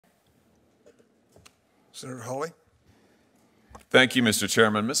Senator Hawley. Thank you, Mr.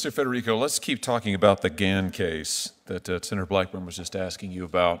 Chairman. Mr. Federico, let's keep talking about the Gann case that Senator Blackburn was just asking you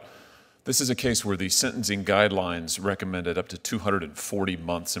about. This is a case where the sentencing guidelines recommended up to 240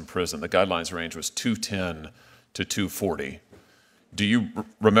 months in prison. The guidelines range was 210 to 240. Do you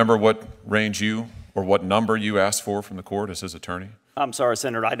remember what range you or what number you asked for from the court as his attorney? I'm sorry,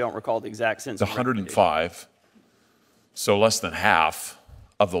 Senator, I don't recall the exact sentence. It's 105, so less than half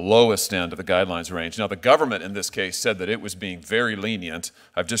of the lowest end of the guidelines range. Now, the government in this case said that it was being very lenient.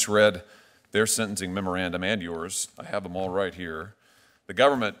 I've just read their sentencing memorandum and yours. I have them all right here. The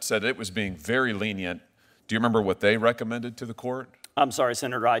government said it was being very lenient. Do you remember what they recommended to the court? I'm sorry,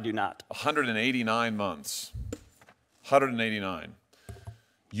 Senator, I do not. 189 months. 189.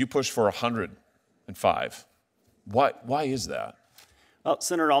 You pushed for 105. Why is that? Well,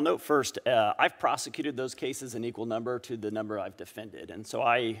 Senator, I'll note first, I've prosecuted those cases in equal number to the number I've defended. And so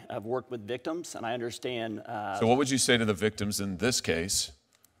I have worked with victims, and I understand. So what would you say to the victims in this case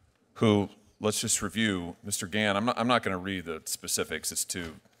who, let's just review, Mr. Gann, I'm not going to read the specifics, it's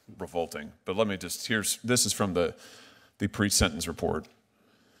too revolting. But let me just, this is from the pre-sentence report.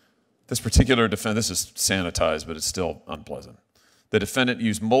 This particular defendant, this is sanitized, but it's still unpleasant. The defendant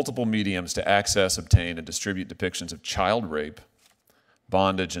used multiple mediums to access, obtain, and distribute depictions of child rape,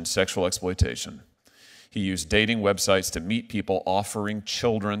 bondage, and sexual exploitation. He used dating websites to meet people offering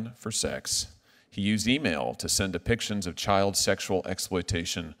children for sex. He used email to send depictions of child sexual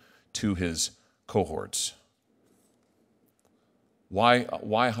exploitation to his cohorts. Why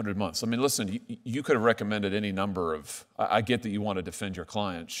 100 months? I mean, listen, you could have recommended any number of, I get that you want to defend your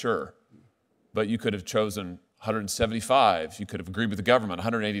client, sure, but you could have chosen 175. You could have agreed with the government,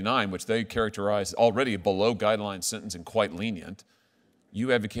 189, which they characterize already below guideline sentence and quite lenient.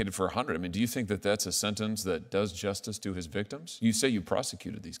 You advocated for 100. I mean, do you think that that's a sentence that does justice to his victims? You say you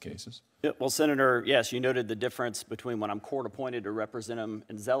prosecuted these cases. Yeah, well, Senator, yes, you noted the difference between when I'm court appointed to represent them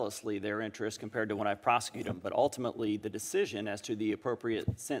and zealously their interests compared to when I prosecute them. But ultimately, the decision as to the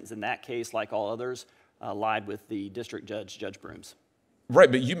appropriate sentence in that case, like all others, lied with the district judge, Judge Brooms. Right,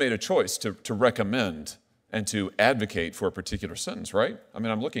 but you made a choice to recommend and to advocate for a particular sentence, right? I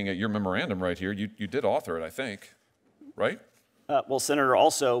mean, I'm looking at your memorandum right here. You did author it, I think, right? Well, Senator,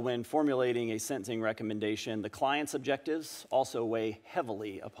 also when formulating a sentencing recommendation, the client's objectives also weigh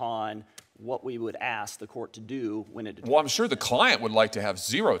heavily upon what we would ask the court to do when it determines. Well, I'm sure the client would like to have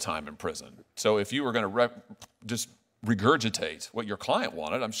 0 time in prison. So if you were going to just regurgitate what your client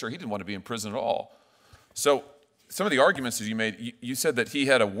wanted, I'm sure he didn't want to be in prison at all. So some of the arguments that you made, you said that he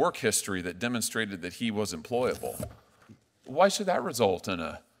had a work history that demonstrated that he was employable. Why should that result in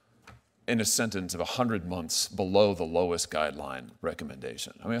a sentence of 100 months below the lowest guideline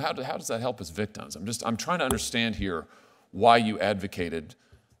recommendation? I mean, how does that help his victims? I'm trying to understand here why you advocated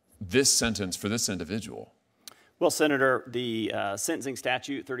this sentence for this individual. Well, Senator, the sentencing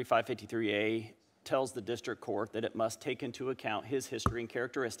statute 3553A tells the district court that it must take into account his history and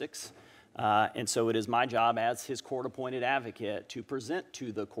characteristics. And so it is my job as his court-appointed advocate to present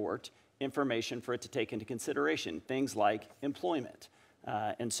to the court information for it to take into consideration, things like employment.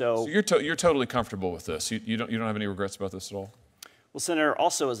 So you're totally comfortable with this. You don't have any regrets about this at all? Well, Senator,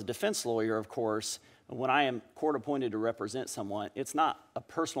 also as a defense lawyer, of course, when I am court-appointed to represent someone, it's not a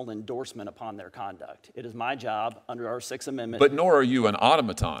personal endorsement upon their conduct. It is my job under our Sixth Amendment. But nor are you an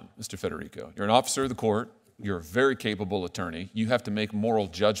automaton, Mr. Federico. You're an officer of the court. You're a very capable attorney. You have to make moral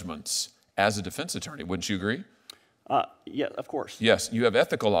judgments as a defense attorney. Wouldn't you agree? Yeah, of course. Yes, you have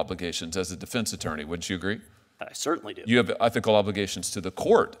ethical obligations as a defense attorney. Wouldn't you agree? I certainly do. You have ethical obligations to the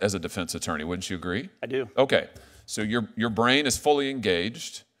court as a defense attorney. Wouldn't you agree? I do. Okay. So your brain is fully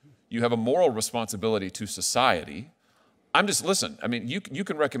engaged. You have a moral responsibility to society. Listen, I mean, you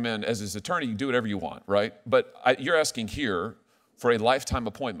can recommend as his attorney, you do whatever you want, right? But you're asking here for a lifetime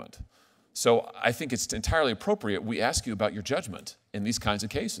appointment. So I think it's entirely appropriate we ask you about your judgment in these kinds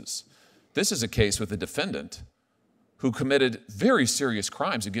of cases. This is a case with a defendant who committed very serious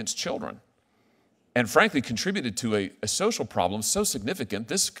crimes against children and frankly contributed to a social problem so significant.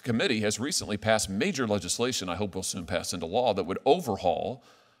 This committee has recently passed major legislation, I hope will soon pass into law, that would overhaul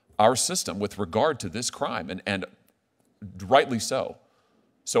our system with regard to this crime, and rightly so.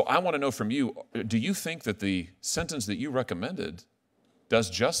 So I want to know from you, do you think that the sentence that you recommended does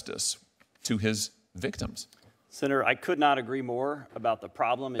justice to his victims? Senator, I could not agree more about the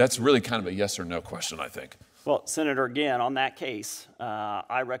problem. That's really kind of a yes or no question, I think. Well, Senator, again, on that case,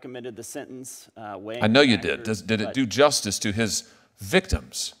 I recommended the sentence weighing. I know you did. Did it do justice to his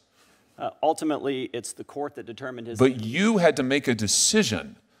victims? Ultimately, it's the court that determined his. But you had to make a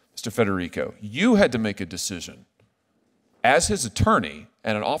decision, Mr. Federico. You had to make a decision as his attorney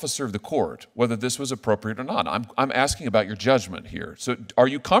and an officer of the court whether this was appropriate or not. I'm asking about your judgment here. So are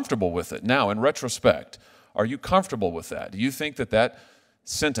you comfortable with it now in retrospect? Are you comfortable with that? Do you think that that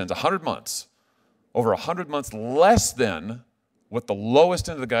sentence, 100 months, over 100 months less than what the lowest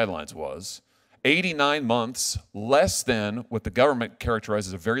end of the guidelines was, 89 months less than what the government characterized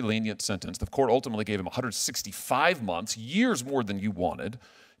as a very lenient sentence. The court ultimately gave him 165 months, years more than you wanted.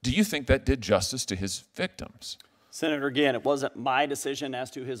 Do you think that did justice to his victims? Senator, again, it wasn't my decision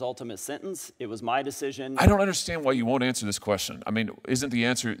as to his ultimate sentence. It was my decision. I don't understand why you won't answer this question. I mean, isn't the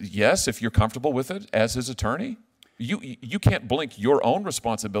answer yes if you're comfortable with it as his attorney? You can't blink your own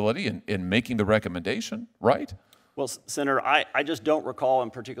responsibility in making the recommendation, right? Well, Senator, I just don't recall, in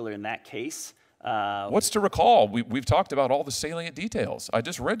particular in that case. What's to recall? We've talked about all the salient details. I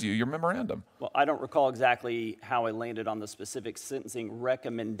just read you your memorandum. Well, I don't recall exactly how I landed on the specific sentencing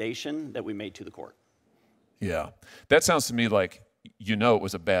recommendation that we made to the court. Yeah, that sounds to me like you know it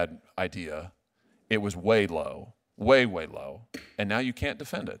was a bad idea. It was way low, way low, and now you can't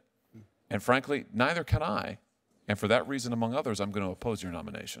defend it. And frankly, neither can I. And for that reason, among others, I'm going to oppose your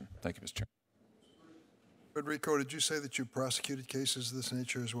nomination. Thank you, Mr. Chairman. Federico, did you say that you prosecuted cases of this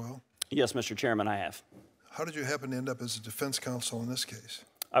nature as well? Yes, Mr. Chairman, I have. How did you happen to end up as a defense counsel in this case?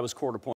 I was court appointed.